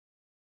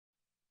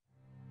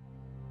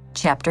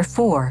Chapter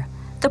 4.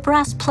 The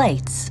Brass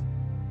Plates.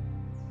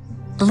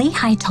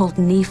 Lehi told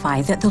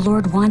Nephi that the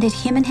Lord wanted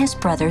him and his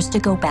brothers to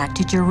go back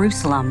to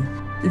Jerusalem.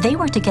 They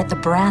were to get the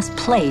brass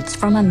plates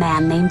from a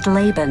man named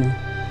Laban.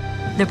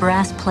 The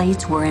brass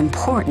plates were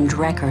important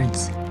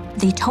records.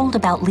 They told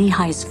about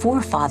Lehi's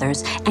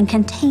forefathers and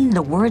contained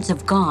the words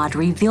of God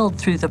revealed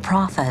through the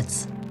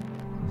prophets.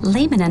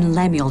 Laban and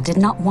Lemuel did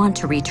not want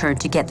to return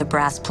to get the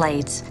brass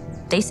plates.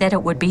 They said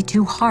it would be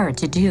too hard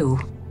to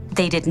do.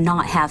 They did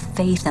not have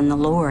faith in the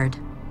Lord.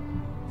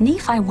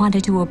 Nephi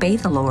wanted to obey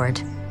the Lord.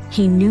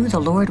 He knew the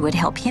Lord would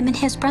help him and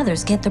his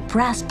brothers get the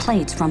brass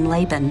plates from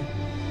Laban.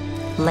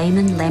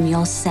 Laman,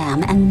 Lemuel,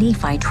 Sam, and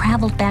Nephi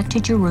traveled back to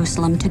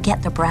Jerusalem to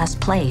get the brass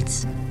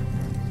plates.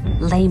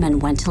 Laman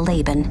went to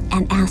Laban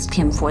and asked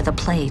him for the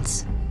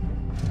plates.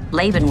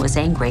 Laban was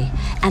angry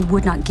and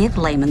would not give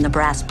Laman the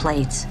brass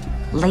plates.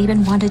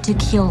 Laban wanted to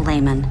kill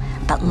Laman,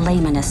 but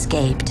Laman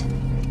escaped.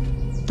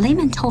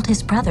 Laman told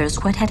his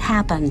brothers what had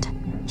happened.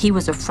 He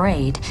was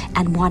afraid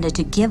and wanted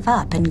to give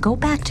up and go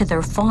back to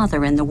their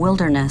father in the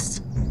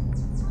wilderness.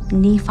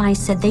 Nephi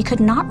said they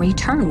could not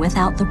return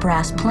without the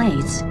brass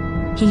plates.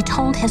 He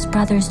told his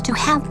brothers to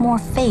have more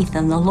faith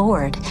in the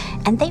Lord,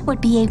 and they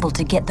would be able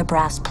to get the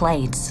brass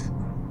plates.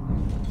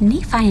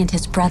 Nephi and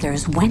his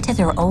brothers went to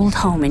their old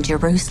home in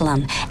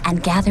Jerusalem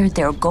and gathered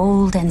their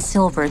gold and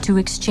silver to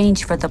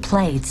exchange for the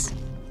plates.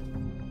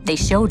 They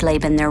showed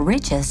Laban their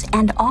riches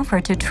and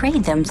offered to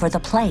trade them for the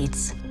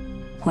plates.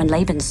 When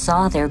Laban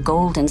saw their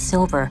gold and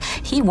silver,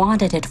 he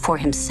wanted it for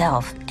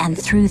himself and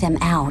threw them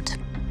out.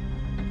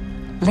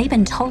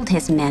 Laban told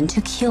his men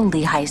to kill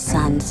Lehi's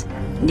sons.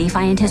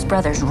 Nephi and his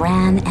brothers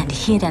ran and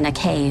hid in a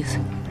cave.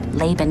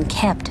 Laban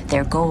kept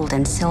their gold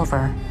and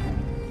silver.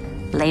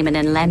 Laman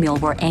and Lemuel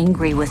were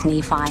angry with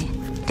Nephi.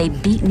 They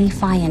beat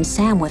Nephi and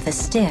Sam with a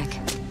stick.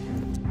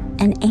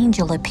 An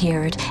angel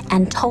appeared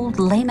and told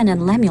Laman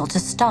and Lemuel to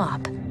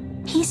stop.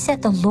 He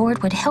said the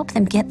Lord would help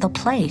them get the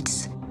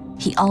plates.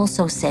 He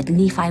also said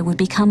Nephi would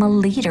become a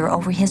leader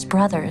over his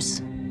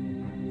brothers.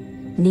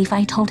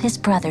 Nephi told his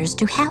brothers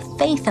to have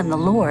faith in the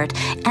Lord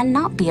and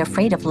not be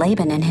afraid of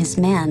Laban and his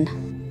men.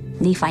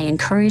 Nephi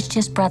encouraged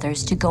his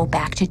brothers to go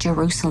back to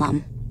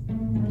Jerusalem.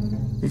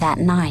 That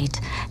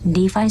night,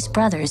 Nephi's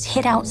brothers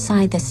hid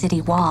outside the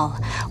city wall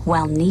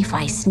while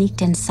Nephi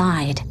sneaked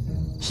inside.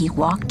 He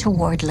walked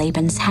toward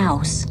Laban's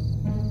house.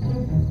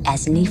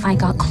 As Nephi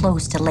got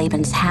close to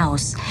Laban's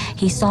house,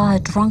 he saw a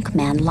drunk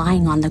man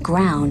lying on the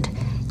ground.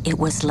 It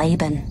was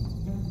Laban.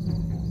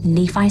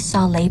 Nephi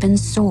saw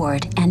Laban's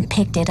sword and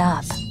picked it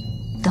up.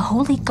 The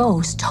Holy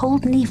Ghost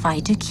told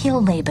Nephi to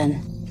kill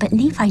Laban, but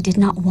Nephi did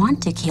not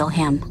want to kill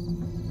him.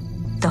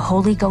 The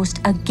Holy Ghost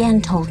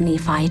again told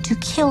Nephi to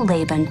kill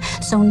Laban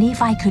so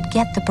Nephi could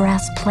get the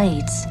brass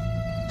plates.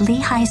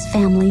 Lehi's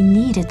family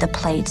needed the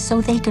plates so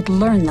they could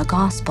learn the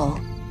gospel.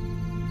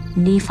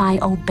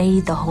 Nephi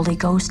obeyed the Holy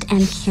Ghost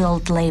and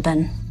killed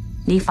Laban.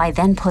 Nephi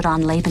then put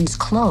on Laban's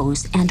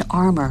clothes and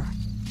armor.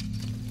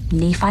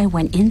 Nephi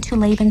went into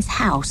Laban's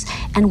house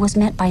and was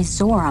met by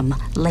Zoram,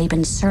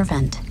 Laban's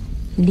servant.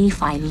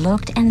 Nephi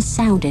looked and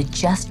sounded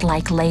just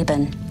like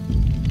Laban.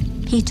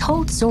 He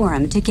told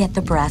Zoram to get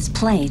the brass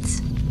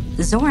plates.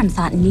 Zoram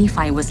thought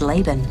Nephi was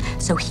Laban,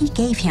 so he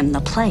gave him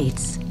the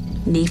plates.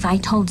 Nephi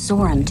told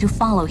Zoram to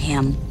follow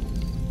him.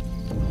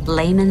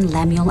 Laman,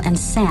 Lemuel, and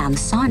Sam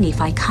saw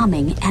Nephi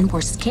coming and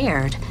were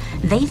scared.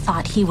 They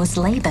thought he was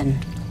Laban.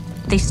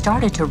 They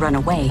started to run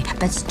away,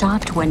 but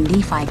stopped when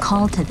Nephi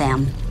called to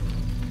them.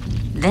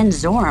 Then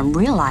Zoram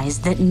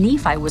realized that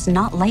Nephi was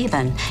not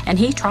Laban, and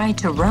he tried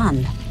to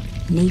run.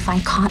 Nephi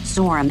caught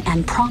Zoram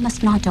and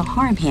promised not to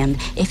harm him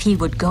if he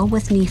would go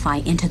with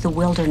Nephi into the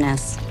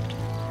wilderness.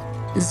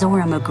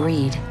 Zoram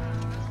agreed.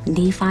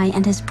 Nephi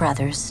and his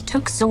brothers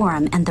took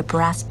Zoram and the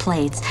brass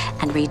plates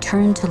and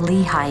returned to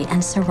Lehi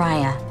and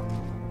Sariah.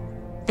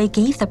 They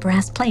gave the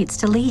brass plates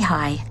to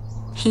Lehi.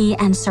 He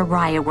and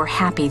Sariah were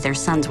happy their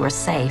sons were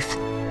safe.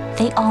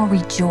 They all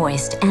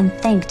rejoiced and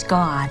thanked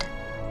God.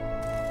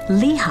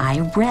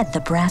 Lehi read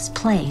the brass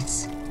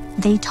plates.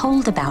 They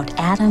told about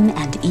Adam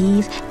and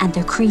Eve and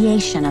the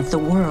creation of the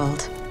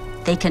world.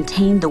 They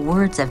contained the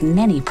words of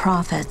many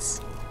prophets.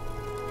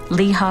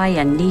 Lehi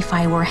and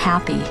Nephi were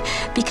happy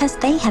because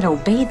they had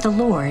obeyed the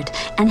Lord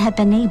and had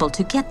been able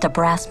to get the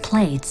brass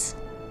plates.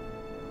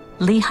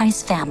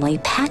 Lehi's family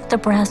packed the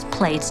brass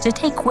plates to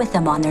take with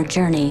them on their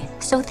journey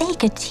so they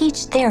could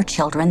teach their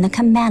children the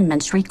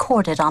commandments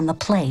recorded on the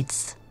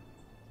plates.